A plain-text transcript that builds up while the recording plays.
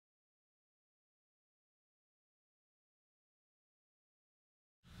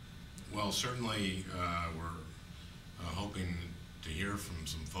Well, certainly we're hoping to hear from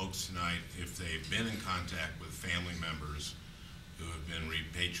some folks tonight if they've been in contact with family members who have been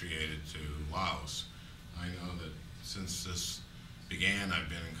repatriated to Laos. I know that since this began, I've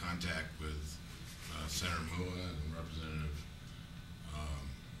been in contact with Senator Moua and Representative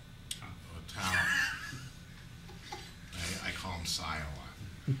Thao. I call him Sai a lot.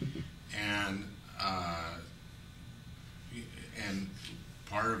 And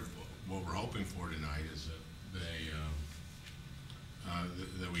part of what we're hoping for tonight is that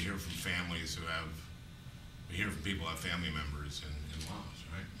that we hear from families who have, we hear from people who have family members in Laos,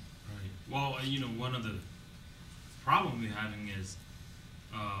 right? Right. Well, you know, one of the problems we're having is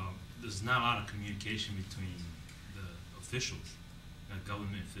there's not a lot of communication between the officials,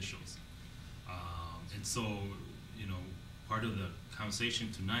 government officials. And so, you know, part of the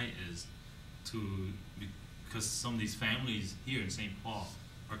conversation tonight is because some of these families here in St. Paul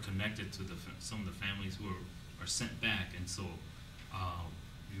are connected to some of the families who are sent back, and so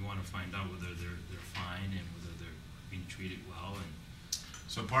we want to find out whether they're fine and whether they're being treated well. And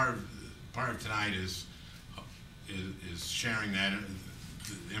so part of tonight is sharing that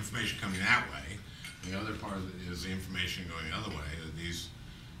the information coming that way. The other part is the information going the other way. That these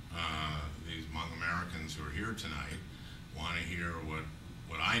Hmong Americans who are here tonight want to hear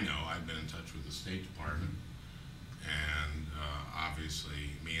what I know. I've been in touch with the State Department, and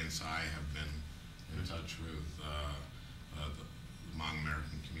obviously me and Sai have been in touch with the Hmong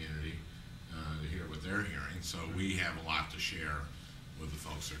American community to hear what they're hearing. So we have a lot to share with the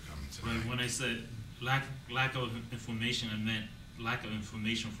folks that are coming tonight. Right. When I said lack of information, I meant lack of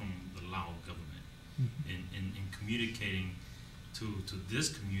information from the Lao government in communicating to this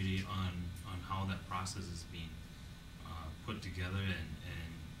community on how that process is being put together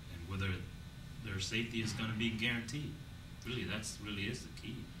and whether their safety is going to be guaranteed. Really, that's really is the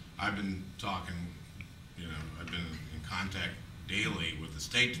key. I've been talking, you know, I've been in contact daily with the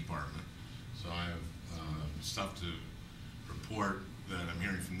State Department, so I have stuff to report that I'm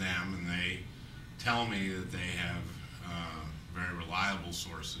hearing from them, and they tell me that they have very reliable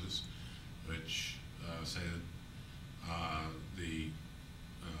sources which say that the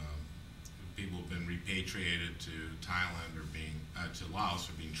people who have been repatriated to Thailand are being, to Laos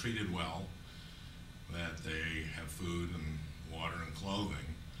are being treated well, that they have food and water and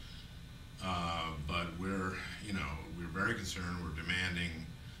clothing. But we're, you know, we're very concerned, we're demanding,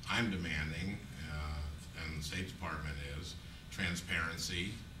 I'm demanding, and the State Department is,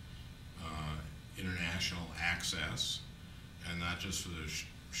 transparency, international access, and not just for the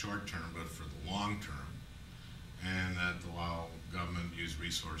short term, but for the long term, and that the Lao government use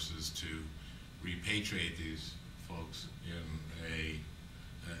resources to repatriate these folks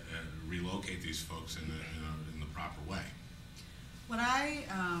relocate these folks in the proper way. What I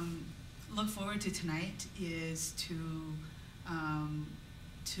look forward to tonight is to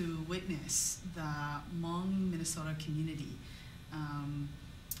witness the Hmong Minnesota community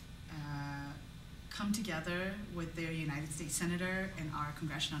come together with their United States Senator and our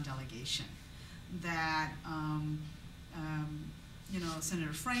congressional delegation. That you know,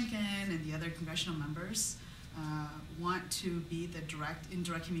 Senator Franken and the other congressional members want to be in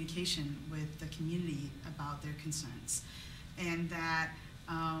direct communication with the community about their concerns, and that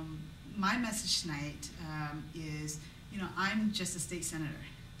my message tonight is, you know, I'm just a state senator,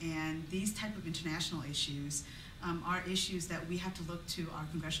 and these type of international issues are issues that we have to look to our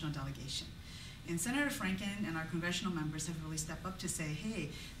congressional delegation. And Senator Franken and our congressional members have really stepped up to say,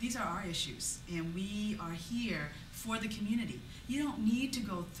 hey, these are our issues, and we are here for the community. You don't need to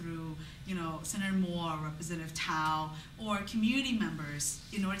go through, you know, Senator Moua, Representative Thao, or community members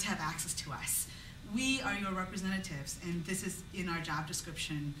in order to have access to us. We are your representatives, and this is in our job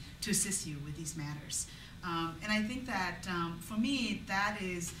description to assist you with these matters. And I think that, for me, that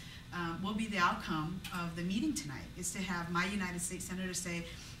is, will be the outcome of the meeting tonight, is to have my United States Senator say,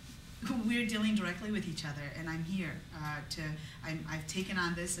 we're dealing directly with each other, and I'm here I've taken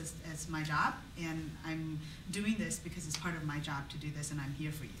on this as my job, and I'm doing this because it's part of my job to do this, and I'm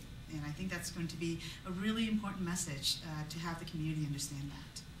here for you. And I think that's going to be a really important message to have the community understand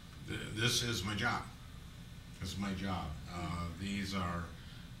that. This is my job. This is my job. These are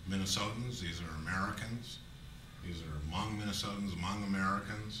Minnesotans, these are Americans, these are Hmong Minnesotans, Hmong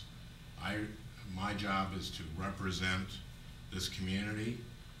Americans. My job is to represent this community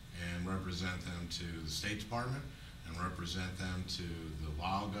and represent them to the State Department and represent them to the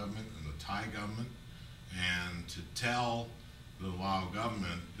Lao government and the Thai government, and to tell the Lao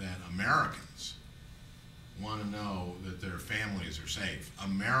government that Americans want to know that their families are safe.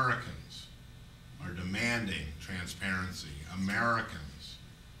 Americans are demanding transparency. Americans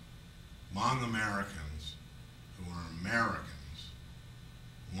Hmong Americans who are Americans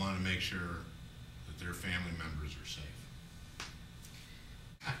want to make sure that their family members are safe.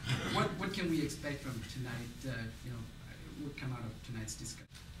 What can we expect from tonight? What come out of tonight's discussion?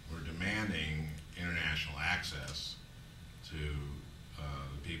 We're demanding international access to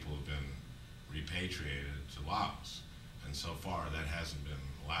the people who've been repatriated to Laos, and so far that hasn't been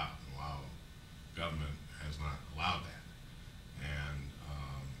allowed. The Lao government has not allowed that, and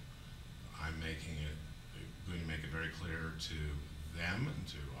I'm going to make it very clear to them and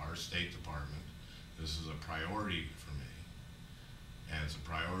to our State Department, this is a priority for me, and it's a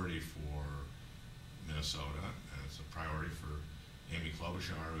priority for Minnesota, and it's a priority for Amy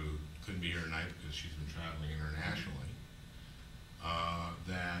Klobuchar, who couldn't be here tonight because she's been traveling internationally,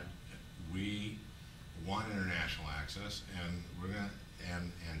 that we want international access, and we're going to,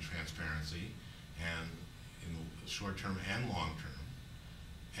 and transparency, and in the short term and long term,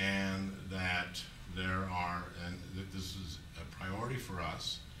 and that that this is a priority for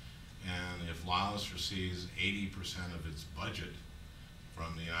us, and if Laos receives 80% of its budget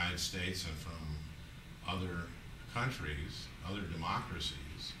from the United States and from other countries, other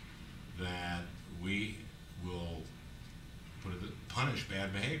democracies, that we will punish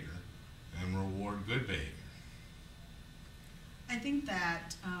bad behavior and reward good behavior. I think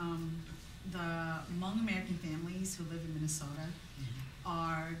that the Hmong American families who live in Minnesota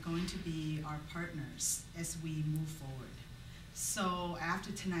are going to be our partners as we move forward. So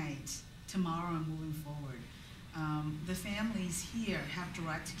after tonight, tomorrow and moving forward, the families here have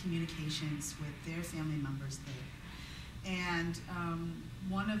direct communications with their family members there. And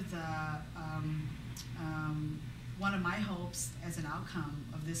one of my hopes as an outcome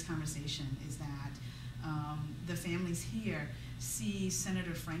of this conversation is that the families here see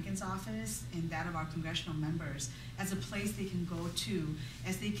Senator Franken's office and that of our congressional members as a place they can go to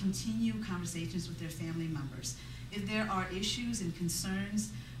as they continue conversations with their family members. If there are issues and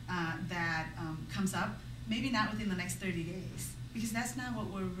concerns that comes up, maybe not within the next 30 days, because that's not what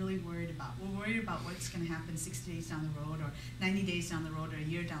we're really worried about. We're worried about what's going to happen 60 days down the road, or 90 days down the road, or a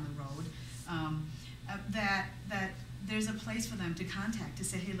year down the road. That there's a place for them to contact to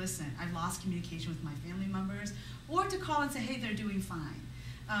say, hey, listen, I've lost communication with my family members, or to call and say, hey, they're doing fine.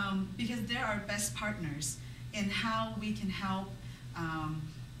 Because they're our best partners in how we can help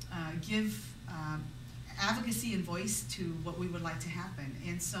give advocacy and voice to what we would like to happen.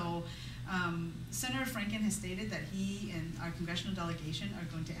 And so Senator Franken has stated that he and our congressional delegation are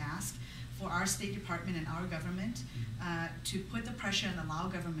going to ask for our State Department and our government to put the pressure on the Lao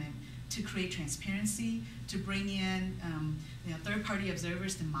government to create transparency, to bring in third-party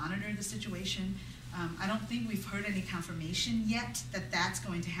observers to monitor the situation. I don't think we've heard any confirmation yet that that's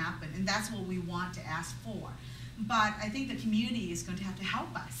going to happen, and that's what we want to ask for. But I think the community is going to have to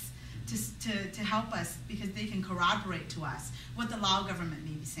help us, to help us, because they can corroborate to us what the Lao government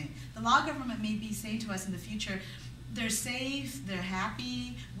may be saying. The Lao government may be saying to us in the future, they're safe, they're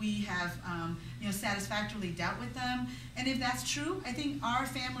happy, we have satisfactorily dealt with them. And if that's true, I think our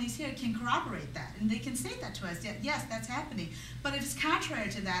families here can corroborate that, and they can say that to us, yes, that's happening. But if it's contrary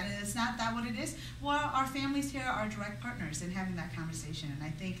to that, and it's not that what it is, well, our families here are direct partners in having that conversation. And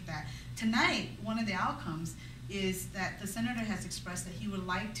I think that tonight, one of the outcomes is that the senator has expressed that he would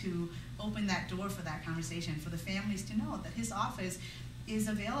like to open that door for that conversation, for the families to know that his office is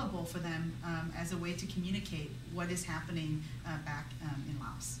available for them as a way to communicate what is happening back in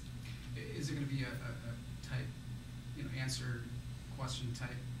Laos. Is it going to be a type, answer question type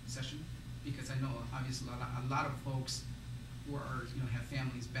session? Because I know obviously a lot of folks who are have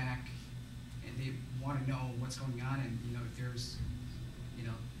families back, and they want to know what's going on, and if there's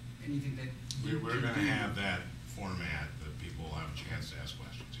anything that we're going to have that format that people will have a chance to ask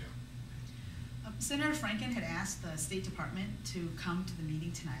questions. Senator Franken had asked the State Department to come to the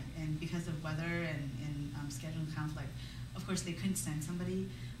meeting tonight, and because of weather and scheduling conflict, of course they couldn't send somebody,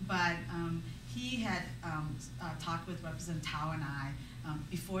 but he had talked with Representative Thao and I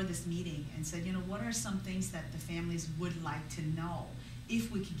before this meeting and said, what are some things that the families would like to know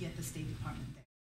if we could get the State Department there?